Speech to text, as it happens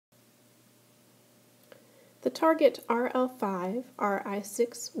The target RL5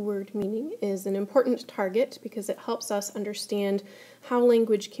 RI6 Word Meaning is an important target because it helps us understand how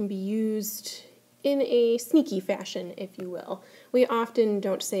language can be used in a sneaky fashion, if you will. We often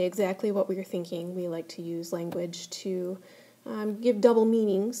don't say exactly what we're thinking. We like to use language to give double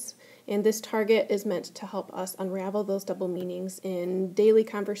meanings, and this target is meant to help us unravel those double meanings in daily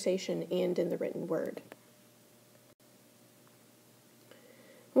conversation and in the written word.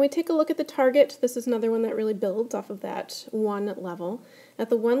 When we take a look at the target, this is another one that really builds off of that one level. At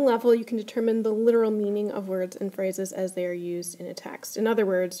the one level, you can determine the literal meaning of words and phrases as they are used in a text. In other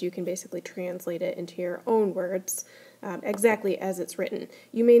words, you can basically translate it into your own words exactly as it's written.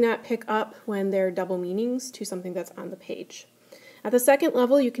 You may not pick up when there are double meanings to something that's on the page. At the second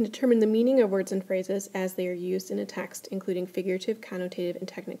level, you can determine the meaning of words and phrases as they are used in a text, including figurative, connotative, and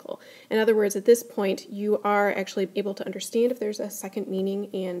technical. In other words, at this point, you are actually able to understand if there's a second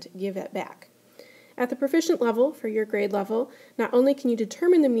meaning and give it back. At the proficient level, for your grade level, not only can you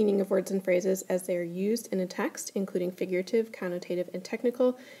determine the meaning of words and phrases as they are used in a text, including figurative, connotative, and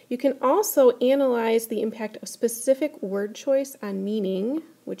technical, you can also analyze the impact of specific word choice on meaning,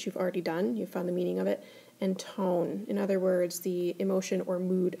 which you've already done, you've found the meaning of it, and tone, in other words, the emotion or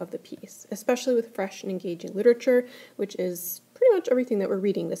mood of the piece, especially with fresh and engaging literature, which is pretty much everything that we're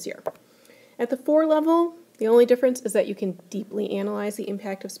reading this year. At the 4 level, the only difference is that you can deeply analyze the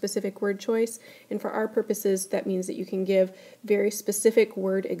impact of specific word choice, and for our purposes, that means that you can give very specific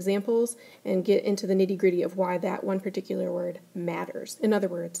word examples and get into the nitty-gritty of why that one particular word matters. In other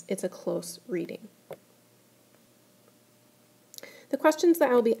words, it's a close reading. The questions that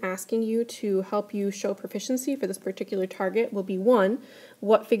I'll be asking you to help you show proficiency for this particular target will be 1,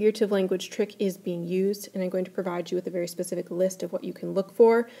 what figurative language trick is being used, and I'm going to provide you with a very specific list of what you can look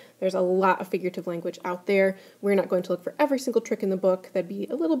for. There's a lot of figurative language out there. We're not going to look for every single trick in the book. That'd be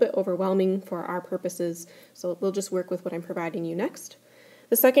a little bit overwhelming for our purposes, so we'll just work with what I'm providing you next.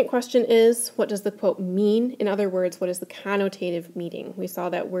 The second question is, what does the quote mean? In other words, what is the connotative meaning? We saw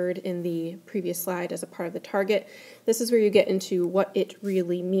that word in the previous slide as a part of the target. This is where you get into what it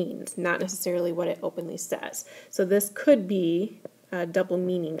really means, not necessarily what it openly says. So this could be a double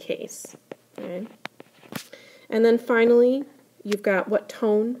meaning case. Okay? And then finally, you've got what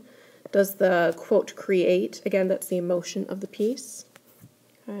tone does the quote create? Again, that's the emotion of the piece.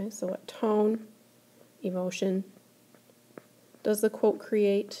 Okay, so what tone, emotion, does the quote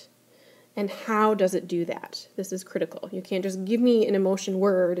create, and how does it do that? This is critical. You can't just give me an emotion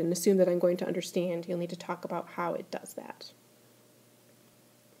word and assume that I'm going to understand. You'll need to talk about how it does that.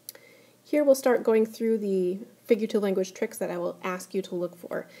 Here we'll start going through the figurative language tricks that I will ask you to look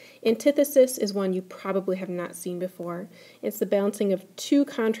for. Antithesis is one you probably have not seen before. It's the balancing of two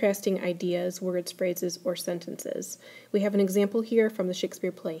contrasting ideas, words, phrases, or sentences. We have an example here from the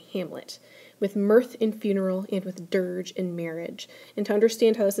Shakespeare play Hamlet, with mirth in funeral and with dirge in marriage. And to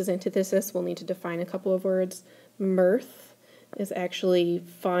understand how this is antithesis, we'll need to define a couple of words. Mirth is actually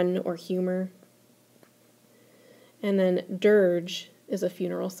fun or humor. And then dirge is a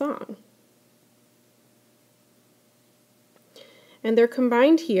funeral song. And they're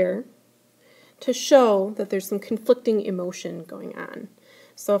combined here to show that there's some conflicting emotion going on.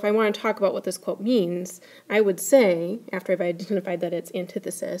 So if I want to talk about what this quote means, I would say, after I've identified that it's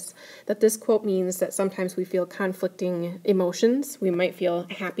antithesis, that this quote means that sometimes we feel conflicting emotions. We might feel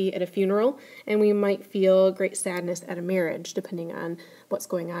happy at a funeral, and we might feel great sadness at a marriage, depending on what's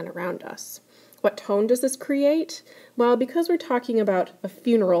going on around us. What tone does this create? Well, because we're talking about a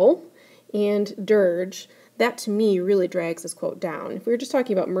funeral and dirge, that to me really drags this quote down. If we were just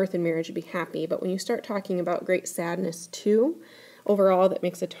talking about mirth and marriage, it'd be happy, but when you start talking about great sadness too, overall that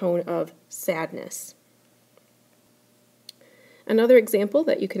makes a tone of sadness. Another example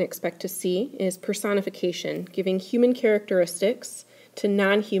that you can expect to see is personification, giving human characteristics to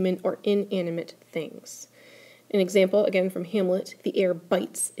non-human or inanimate things. An example, again from Hamlet, the air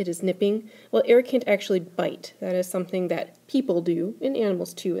bites, it is nipping. Well, air can't actually bite. That is something that people do, and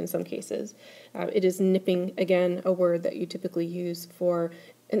animals too in some cases. It is nipping, again, a word that you typically use for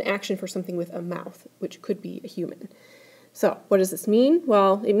an action for something with a mouth, which could be a human. So, what does this mean?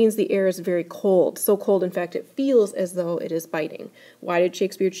 Well, it means the air is very cold. So cold, in fact, it feels as though it is biting. Why did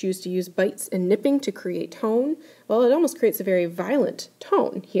Shakespeare choose to use bites and nipping to create tone? Well, it almost creates a very violent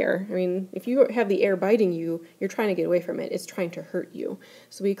tone here. I mean, if you have the air biting you, you're trying to get away from it. It's trying to hurt you.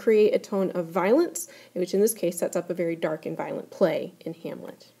 So we create a tone of violence, which in this case sets up a very dark and violent play in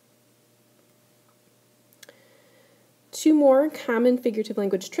Hamlet. Two more common figurative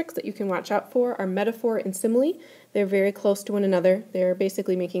language tricks that you can watch out for are metaphor and simile. They're very close to one another. They're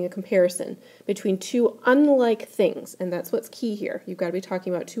basically making a comparison between two unlike things, and that's what's key here. You've got to be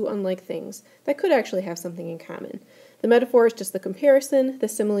talking about two unlike things that could actually have something in common. The metaphor is just the comparison. The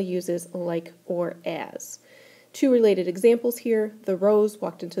simile uses like or as. Two related examples here. The rose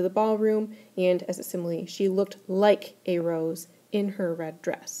walked into the ballroom, and as a simile, she looked like a rose in her red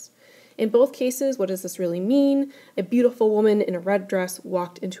dress. In both cases, what does this really mean? A beautiful woman in a red dress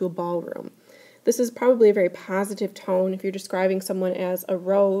walked into a ballroom. This is probably a very positive tone. If you're describing someone as a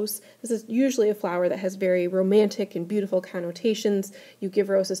rose, this is usually a flower that has very romantic and beautiful connotations. You give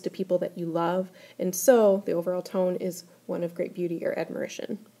roses to people that you love, and so the overall tone is one of great beauty or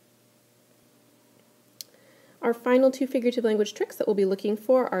admiration. Our final two figurative language tricks that we'll be looking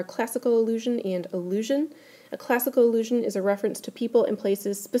for are classical allusion and allusion. A classical allusion is a reference to people and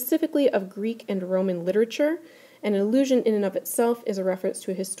places specifically of Greek and Roman literature, and an allusion in and of itself is a reference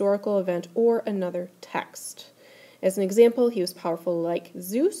to a historical event or another text. As an example, he was powerful like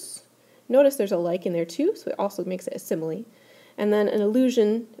Zeus. Notice there's a like in there too, so it also makes it a simile. And then an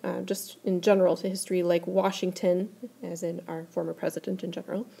allusion, just in general to history, like Washington, as in our former president in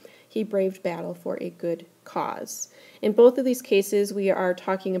general. He braved battle for a good cause. In both of these cases, we are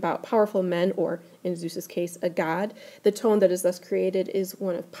talking about powerful men, or in Zeus's case, a god. The tone that is thus created is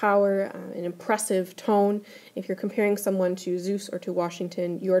one of power, an impressive tone. If you're comparing someone to Zeus or to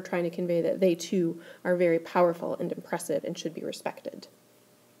Washington, you are trying to convey that they too are very powerful and impressive and should be respected.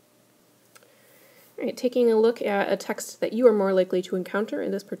 All right, taking a look at a text that you are more likely to encounter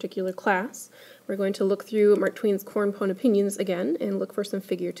in this particular class, we're going to look through Mark Twain's Cornpone Opinions again and look for some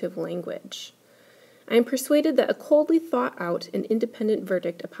figurative language. I am persuaded that a coldly thought out and independent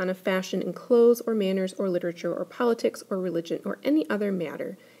verdict upon a fashion in clothes or manners or literature or politics or religion or any other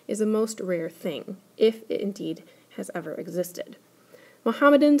matter is a most rare thing, if it indeed has ever existed.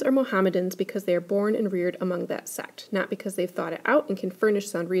 Mohammedans are Mohammedans because they are born and reared among that sect, not because they've thought it out and can furnish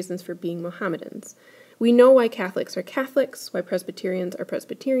sound reasons for being Mohammedans. We know why Catholics are Catholics, why Presbyterians are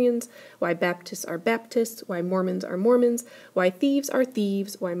Presbyterians, why Baptists are Baptists, why Mormons are Mormons, why thieves are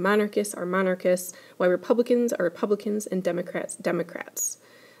thieves, why monarchists are monarchists, why Republicans are Republicans, and Democrats, Democrats.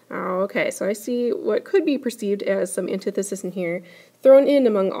 Okay, so I see what could be perceived as some antithesis in here. Thrown in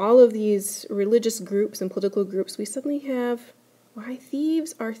among all of these religious groups and political groups, we suddenly have why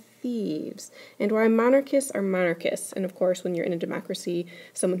thieves are thieves, and why monarchists are monarchists. And of course, when you're in a democracy,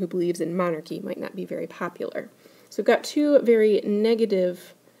 someone who believes in monarchy might not be very popular. So we've got two very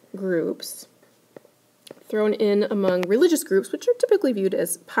negative groups thrown in among religious groups, which are typically viewed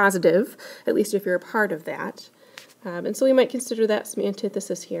as positive, at least if you're a part of that. And so we might consider that some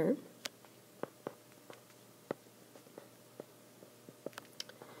antithesis here.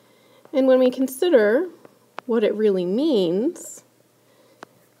 And when we consider what it really means,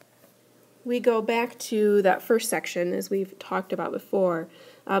 we go back to that first section, as we've talked about before.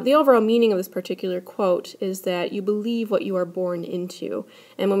 The overall meaning of this particular quote is that you believe what you are born into.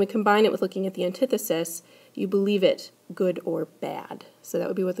 And when we combine it with looking at the antithesis, you believe it good or bad. So that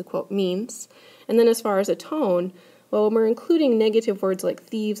would be what the quote means. And then as far as a tone, well, when we're including negative words like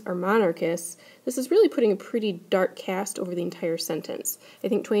thieves or monarchists, this is really putting a pretty dark cast over the entire sentence. I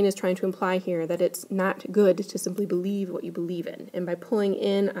think Twain is trying to imply here that it's not good to simply believe what you believe in. And by pulling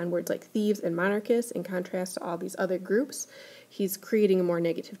in on words like thieves and monarchists in contrast to all these other groups, he's creating a more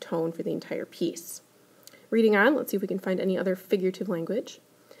negative tone for the entire piece. Reading on, let's see if we can find any other figurative language.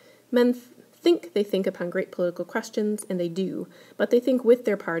 Men think they think upon great political questions, and they do, but they think with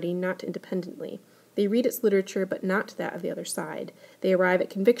their party, not independently. They read its literature, but not that of the other side. They arrive at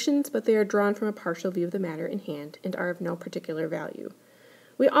convictions, but they are drawn from a partial view of the matter in hand, and are of no particular value.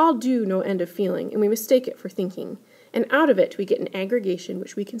 We all do no end of feeling, and we mistake it for thinking, and out of it we get an aggregation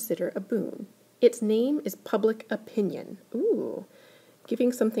which we consider a boon. Its name is public opinion. Ooh,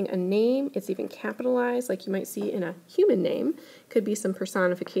 giving something a name, it's even capitalized, like you might see in a human name. Could be some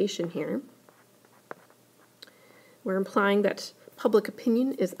personification here. We're implying that public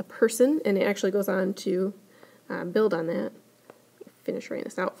opinion is a person, and it actually goes on to build on that. Finish writing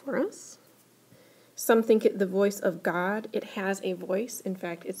this out for us. Some think it the voice of God. It has a voice. In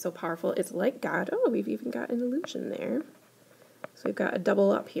fact, it's so powerful, it's like God. Oh, we've even got an allusion there. So we've got a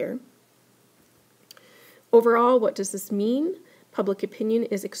double up here. Overall, what does this mean? Public opinion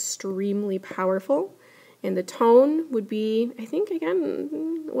is extremely powerful. And the tone would be, I think,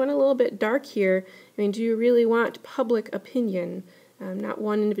 again, went a little bit dark here. I mean, do you really want public opinion not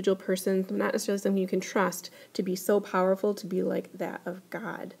one individual person, not necessarily something you can trust to be so powerful to be like that of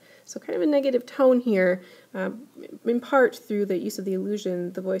God. So kind of a negative tone here, in part through the use of the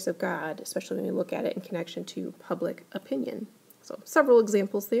illusion, the voice of God, especially when we look at it in connection to public opinion. So several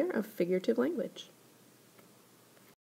examples there of figurative language.